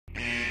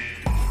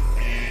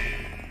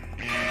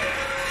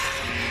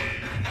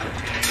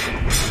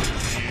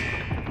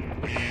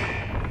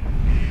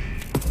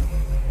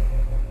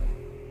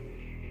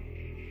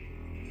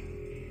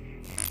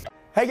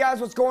Hey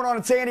guys, what's going on?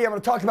 It's Andy. I'm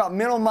going to talk about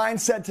mental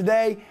mindset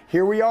today.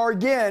 Here we are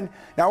again.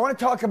 Now I want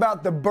to talk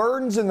about the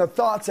burdens and the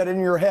thoughts that are in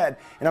your head.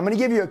 And I'm going to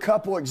give you a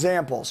couple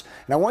examples.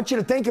 And I want you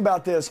to think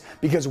about this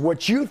because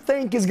what you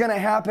think is going to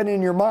happen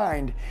in your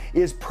mind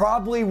is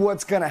probably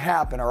what's going to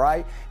happen, all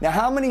right? Now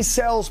how many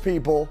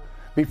salespeople,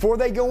 before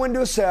they go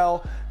into a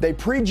sale, they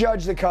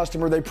prejudge the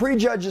customer, they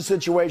prejudge the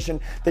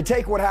situation, they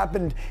take what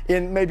happened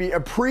in maybe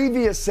a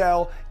previous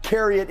sale,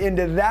 carry it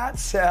into that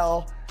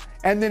sale,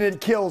 and then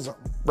it kills them,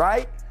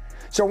 right?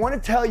 So I want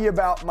to tell you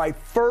about my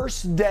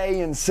first day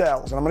in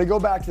sales. And I'm going to go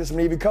back to this. I'm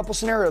going to give you a couple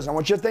scenarios. I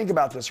want you to think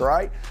about this, all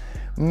right?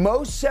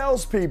 Most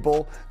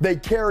salespeople, they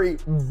carry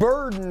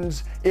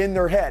burdens in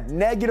their head,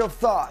 negative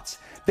thoughts,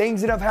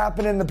 things that have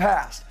happened in the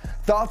past,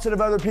 thoughts that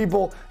other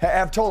people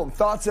have told them,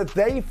 thoughts that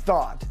they've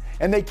thought,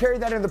 and they carry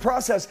that in the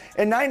process.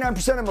 And 99%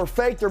 of them are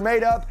fake, they're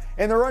made up,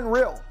 and they're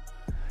unreal.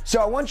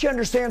 So I want you to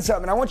understand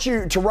something. I want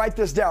you to write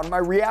this down. My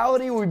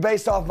reality will be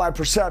based off my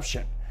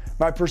perception.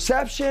 My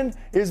perception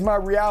is my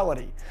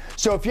reality.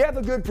 So if you have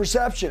a good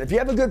perception, if you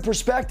have a good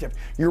perspective,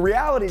 your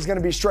reality is going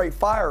to be straight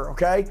fire,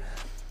 okay?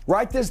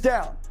 Write this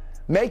down.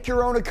 Make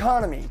your own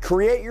economy.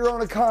 Create your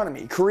own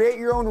economy. Create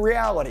your own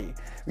reality.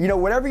 You know,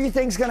 whatever you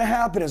think is going to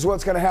happen is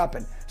what's going to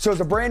happen. So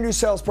as a brand new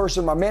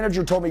salesperson, my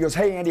manager told me, he goes,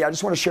 hey Andy, I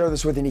just want to share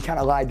this with you. And he kind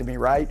of lied to me,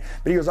 right?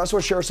 But he goes, I just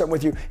want to share something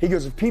with you. He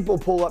goes, if people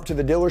pull up to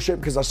the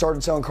dealership, because I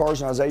started selling cars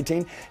when I was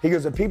 18, he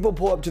goes, if people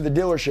pull up to the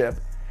dealership,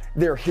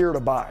 they're here to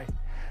buy.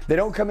 They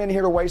don't come in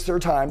here to waste their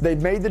time.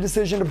 They've made the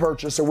decision to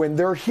purchase, so when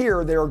they're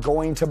here, they're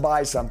going to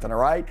buy something, all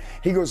right?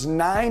 He goes,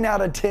 9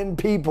 out of 10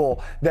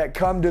 people that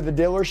come to the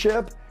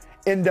dealership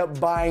end up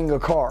buying a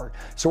car.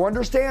 So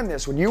understand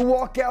this, when you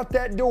walk out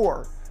that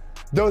door,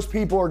 those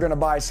people are gonna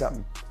buy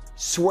something.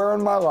 Swear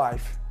on my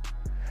life,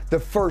 the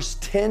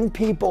first 10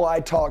 people I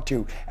talked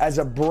to as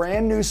a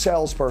brand new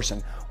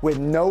salesperson with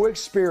no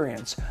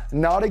experience,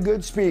 not a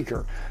good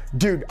speaker,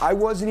 dude, I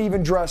wasn't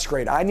even dressed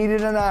great. I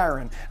needed an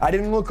iron. I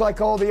didn't look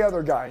like all the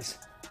other guys.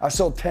 I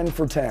sold 10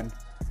 for 10.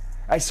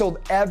 I sold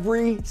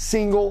every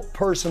single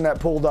person that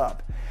pulled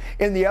up.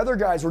 And the other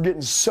guys were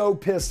getting so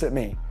pissed at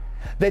me.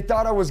 They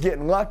thought I was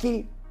getting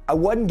lucky. I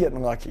wasn't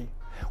getting lucky.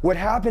 What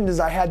happened is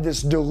I had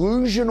this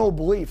delusional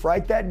belief,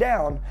 write that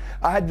down.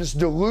 I had this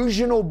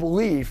delusional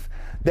belief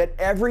that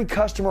every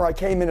customer I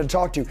came in to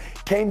talk to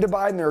came to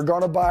buy and they were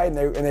gonna buy and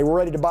they were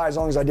ready to buy as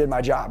long as I did my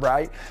job,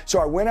 right?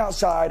 So I went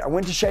outside, I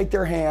went to shake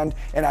their hand,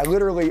 and I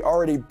literally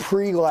already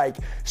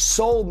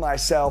sold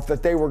myself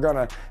that they were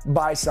gonna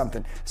buy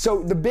something.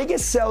 So the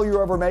biggest sell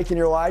you ever make in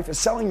your life is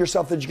selling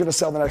yourself that you're gonna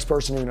sell the next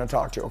person you're gonna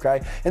talk to,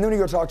 okay? And then when you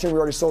go talk to them, we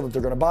already sold that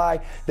they're gonna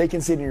buy, they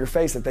can see it in your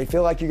face that they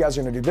feel like you guys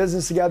are gonna do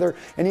business together,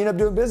 and you end up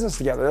doing business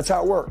together. That's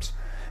how it works.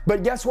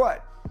 But guess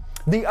what?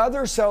 The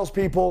other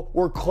salespeople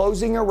were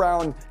closing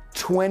around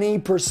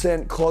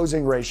 20%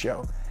 closing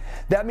ratio.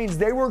 That means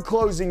they were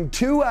closing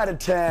 2 out of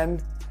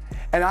 10,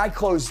 and I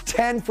closed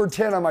 10 for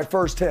 10 on my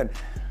first 10.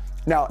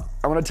 Now,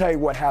 I want to tell you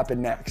what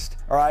happened next,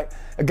 all right?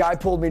 A guy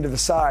pulled me to the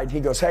side. He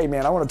goes, hey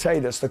man, I want to tell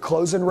you this. The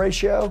closing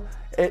ratio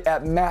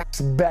at max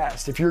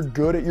best, if you're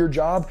good at your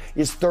job,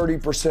 is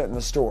 30% in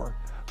the store.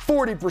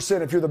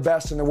 40% if you're the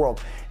best in the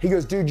world. He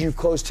goes, dude, you've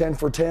closed 10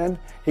 for 10.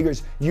 He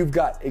goes, you've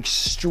got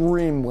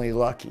extremely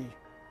lucky,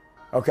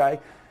 okay?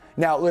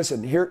 Now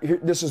listen, here,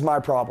 this is my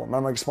problem.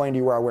 I'm gonna explain to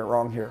you where I went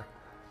wrong here.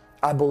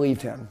 I believed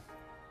him.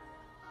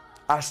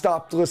 I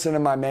stopped listening to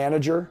my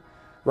manager,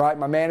 right?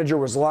 My manager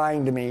was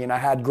lying to me and I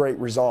had great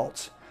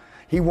results.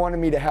 He wanted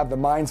me to have the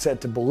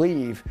mindset to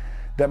believe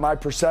that my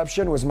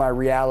perception was my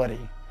reality.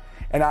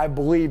 And I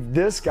believe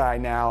this guy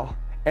now,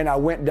 and I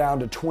went down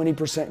to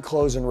 20%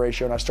 closing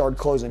ratio and I started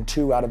closing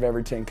 2 out of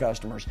every 10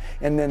 customers,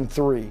 and then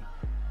 3.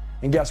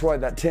 And guess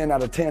what? That 10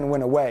 out of 10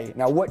 went away.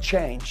 Now what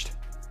changed?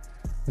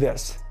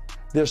 This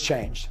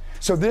changed.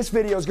 So this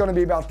video is going to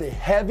be about the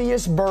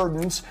heaviest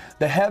burdens,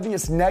 the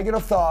heaviest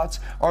negative thoughts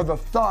are the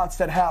thoughts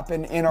that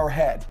happen in our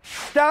head.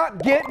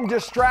 Stop getting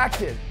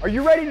distracted. Are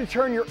you ready to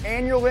turn your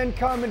annual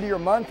income into your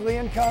monthly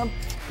income?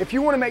 If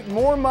you want to make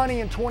more money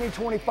in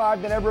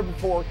 2025 than ever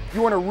before,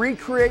 you want to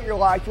recreate your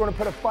life, you want to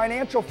put a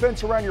financial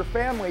fence around your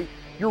family,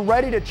 you're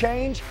ready to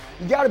change,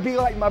 you got to be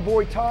like my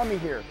boy Tommy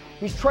here.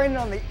 He's training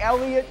on the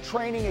Elliott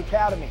Training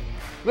Academy.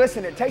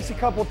 Listen, it takes a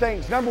couple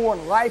things. Number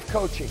 1, life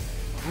coaching.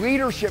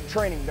 Leadership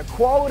training. The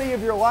quality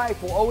of your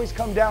life will always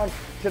come down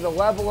to the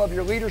level of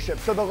your leadership.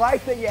 So the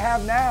life that you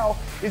have now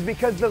is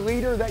because the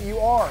leader that you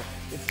are.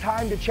 It's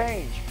time to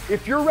change.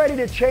 If you're ready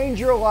to change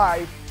your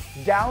life,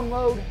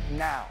 download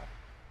now.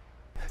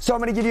 So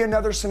I'm going to give you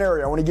another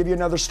scenario. I want to give you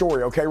another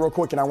story, okay, real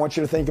quick, and I want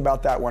you to think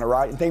about that one, all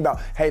right? And think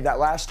about, hey, that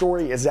last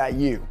story, is that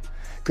you?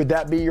 Could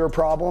that be your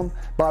problem?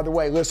 By the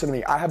way, listen to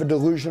me. I have a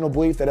delusional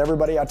belief that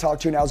everybody I talk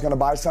to now is going to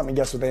buy something, and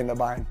guess what they end up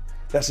buying?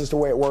 That's just the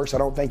way it works. I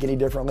don't think any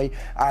differently.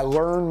 I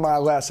learned my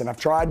lesson. I've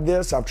tried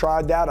this, I've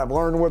tried that, I've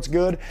learned what's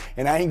good,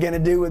 and I ain't gonna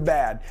do it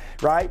bad,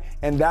 right?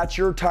 And that's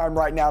your time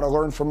right now to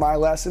learn from my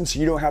lesson so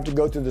you don't have to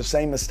go through the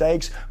same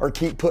mistakes or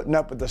keep putting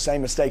up with the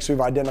same mistakes.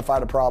 We've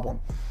identified a problem.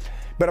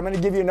 But I'm gonna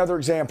give you another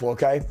example,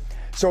 okay?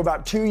 So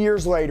about 2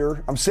 years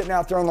later, I'm sitting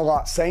out there on the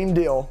lot, same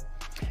deal,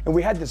 And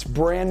we had this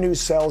brand new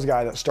sales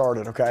guy that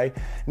started, okay?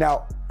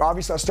 Now,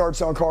 obviously I started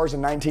selling cars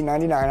in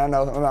 1999. I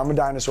know I'm a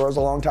dinosaur, it was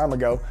a long time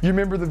ago. You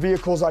remember the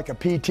vehicles like a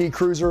PT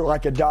Cruiser,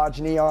 like a Dodge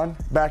Neon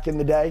back in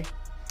the day?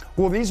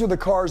 Well, these were the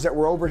cars that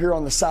were over here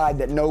on the side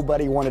that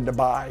nobody wanted to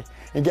buy.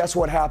 And guess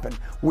what happened?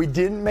 We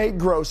didn't make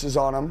grosses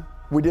on them.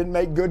 We didn't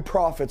make good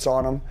profits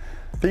on them.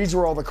 These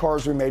were all the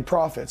cars we made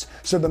profits.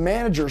 So the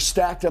manager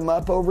stacked them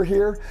up over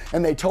here,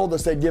 and they told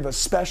us they'd give us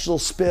special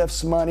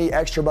spiffs, money,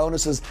 extra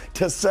bonuses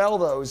to sell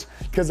those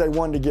because they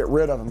wanted to get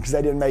rid of them because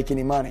they didn't make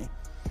any money.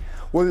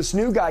 Well, this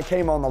new guy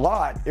came on the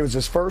lot. It was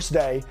his first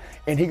day,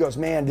 and he goes,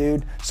 man,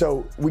 dude,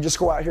 so we just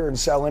go out here and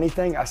sell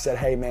anything? I said,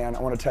 hey, man, I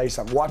want to tell you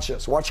something. Watch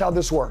this. Watch how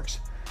this works.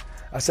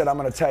 I said, I'm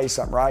going to tell you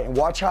something, right? And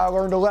watch how I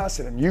learned a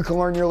lesson, and you can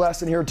learn your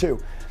lesson here too.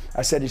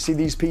 I said, you see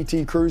these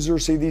PT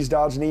Cruisers, see these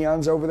Dodge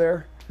Neons over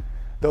there?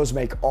 Those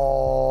make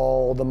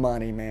all the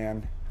money,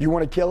 man. You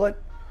want to kill it?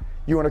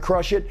 You want to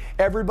crush it?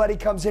 Everybody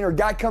comes in, or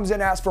guy comes in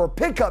and asks for a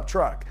pickup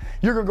truck.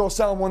 You're going to go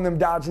sell him one of them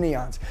Dodge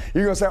Neons.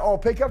 You're going to say, oh,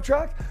 pickup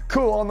truck?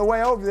 Cool, on the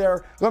way over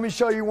there, let me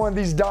show you one of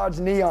these Dodge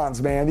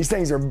Neons, man. These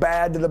things are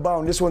bad to the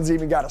bone. This one's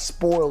even got a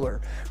spoiler,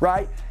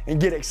 right?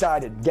 And get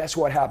excited. Guess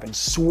what happened?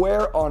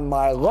 Swear on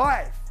my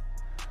life.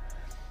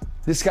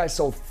 This guy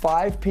sold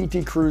 5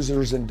 PT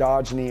Cruisers and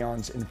Dodge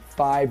Neons in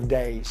 5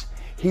 days.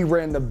 He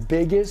ran the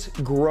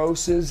biggest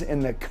grosses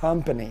in the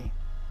company.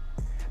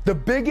 The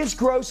biggest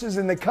grosses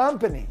in the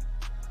company.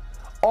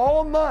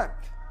 All month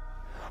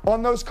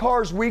on those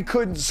cars we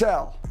couldn't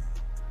sell.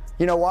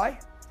 You know why?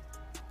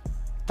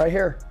 Right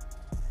here.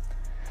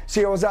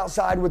 See, I was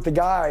outside with the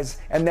guys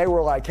and they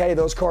were like, hey,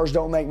 those cars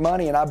don't make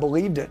money, and I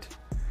believed it.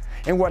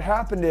 And what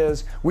happened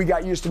is we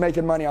got used to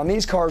making money on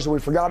these cars and we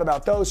forgot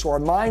about those, so our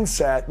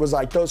mindset was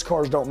like, those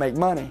cars don't make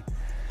money.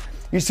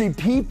 You see,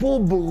 people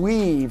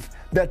believe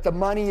that the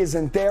money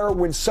isn't there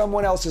when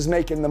someone else is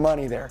making the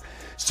money there.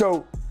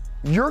 So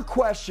your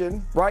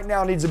question right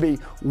now needs to be,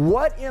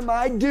 what am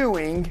I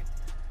doing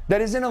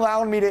that isn't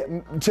allowing me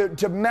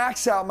to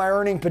max out my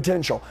earning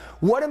potential?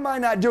 What am I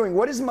not doing?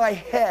 What is my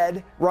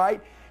head,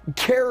 right,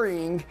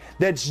 carrying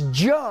that's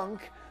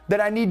junk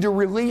that I need to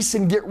release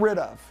and get rid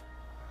of?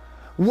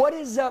 What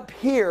is up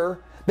here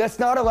that's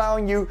not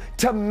allowing you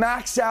to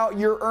max out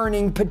your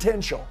earning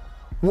potential?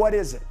 What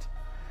is it?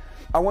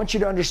 I want you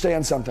to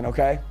understand something,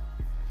 okay?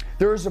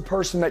 There is a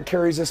person that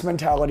carries this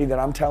mentality that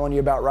I'm telling you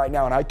about right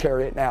now, and I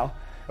carry it now,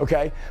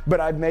 okay? But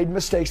I've made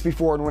mistakes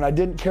before, and when I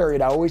didn't carry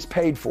it, I always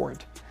paid for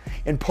it.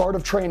 And part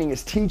of training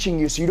is teaching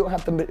you so you don't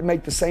have to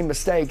make the same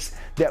mistakes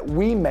that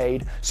we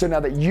made, so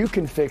now that you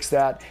can fix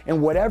that, and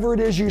whatever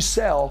it is you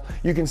sell,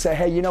 you can say,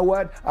 hey, you know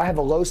what? I have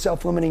a low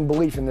self-limiting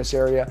belief in this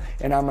area,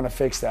 and I'm gonna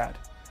fix that.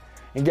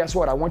 And guess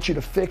what? I want you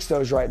to fix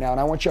those right now, and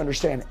I want you to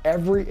understand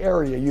every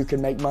area you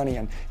can make money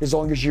in, as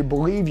long as you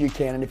believe you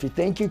can. And if you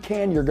think you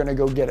can, you're gonna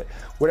go get it.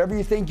 Whatever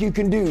you think you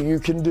can do, you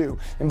can do.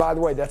 And by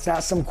the way, that's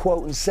not some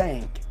quote and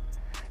saying.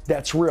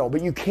 That's real,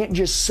 but you can't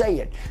just say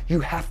it. You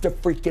have to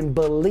freaking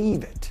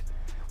believe it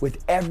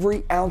with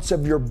every ounce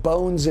of your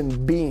bones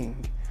and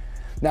being.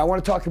 Now I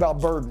want to talk about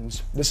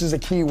burdens. This is a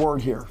key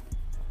word here.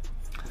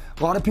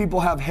 A lot of people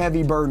have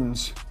heavy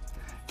burdens,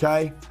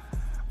 okay?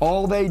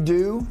 All they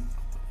do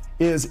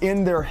is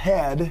in their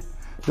head,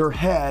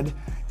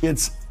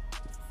 it's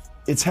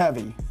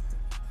heavy.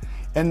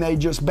 And they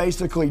just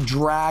basically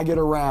drag it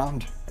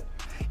around.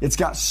 It's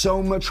got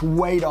so much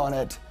weight on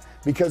it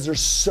because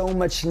there's so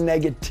much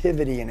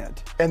negativity in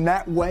it. And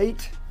that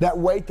weight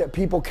that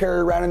people carry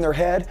around in their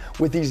head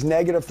with these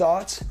negative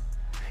thoughts,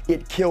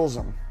 it kills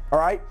them. All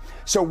right?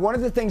 So one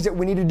of the things that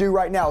we need to do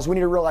right now is we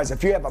need to realize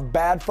if you have a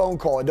bad phone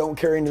call, it don't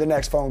carry into the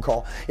next phone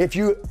call. If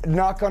you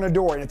knock on a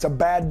door and it's a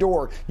bad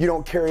door, you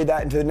don't carry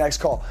that into the next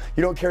call.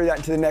 You don't carry that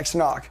into the next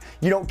knock.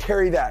 You don't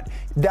carry that.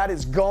 That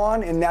is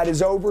gone and that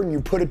is over, and you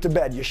put it to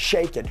bed. You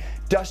shake it,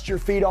 dust your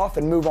feet off,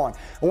 and move on.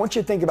 I want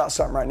you to think about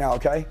something right now,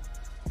 okay?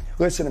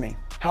 Listen to me.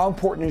 How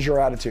important is your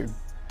attitude?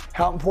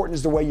 How important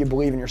is the way you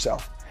believe in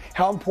yourself?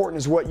 How important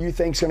is what you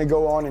think is going to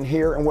go on in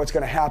here and what's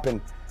going to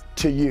happen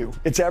to you?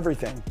 It's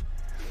everything.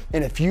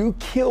 And if you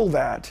kill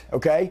that,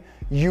 okay,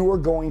 you are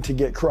going to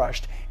get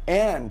crushed.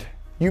 And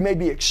you may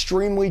be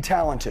extremely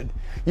talented.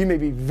 You may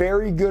be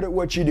very good at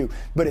what you do.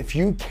 But if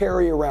you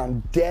carry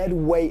around dead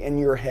weight in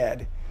your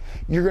head,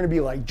 you're going to be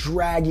like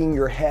dragging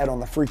your head on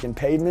the freaking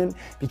pavement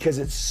because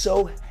it's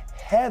so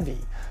heavy,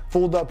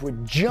 filled up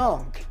with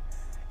junk,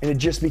 and it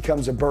just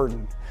becomes a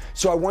burden.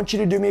 So I want you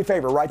to do me a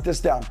favor. Write this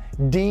down.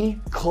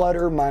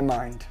 Declutter my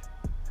mind.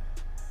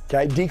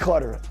 Okay,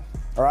 declutter it,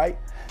 all right?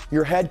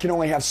 Your head can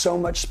only have so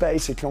much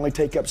space. It can only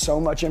take up so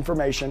much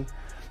information.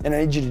 And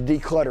I need you to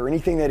declutter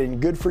anything that isn't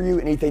good for you,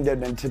 anything that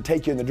doesn't to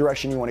take you in the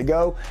direction you want to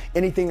go,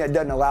 anything that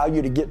doesn't allow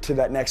you to get to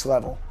that next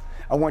level.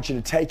 I want you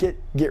to take it,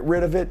 get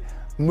rid of it,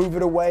 move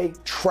it away,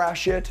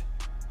 trash it.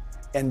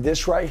 And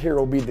this right here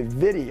will be the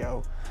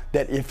video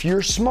that if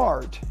you're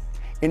smart,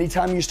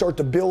 anytime you start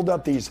to build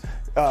up these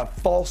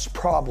false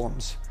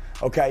problems,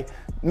 okay,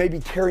 maybe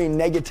carrying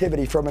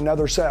negativity from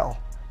another cell,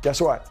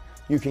 guess what?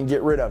 You can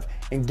get rid of.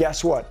 And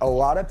guess what? A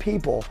lot of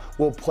people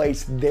will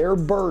place their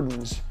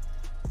burdens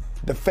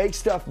the fake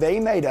stuff they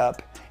made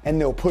up, and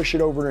they'll push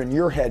it over in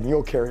your head and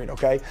you'll carry it,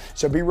 okay?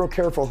 So be real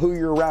careful who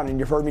you're around, and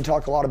you've heard me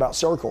talk a lot about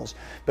circles,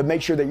 but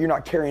make sure that you're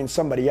not carrying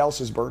somebody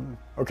else's burden,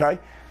 okay?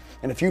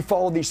 And if you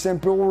follow these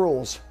simple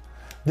rules,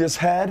 this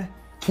head,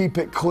 keep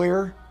it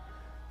clear,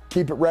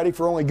 keep it ready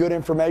for only good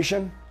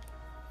information,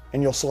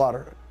 and you'll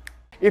slaughter it.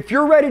 If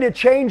you're ready to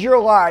change your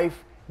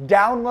life,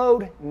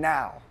 download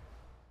now.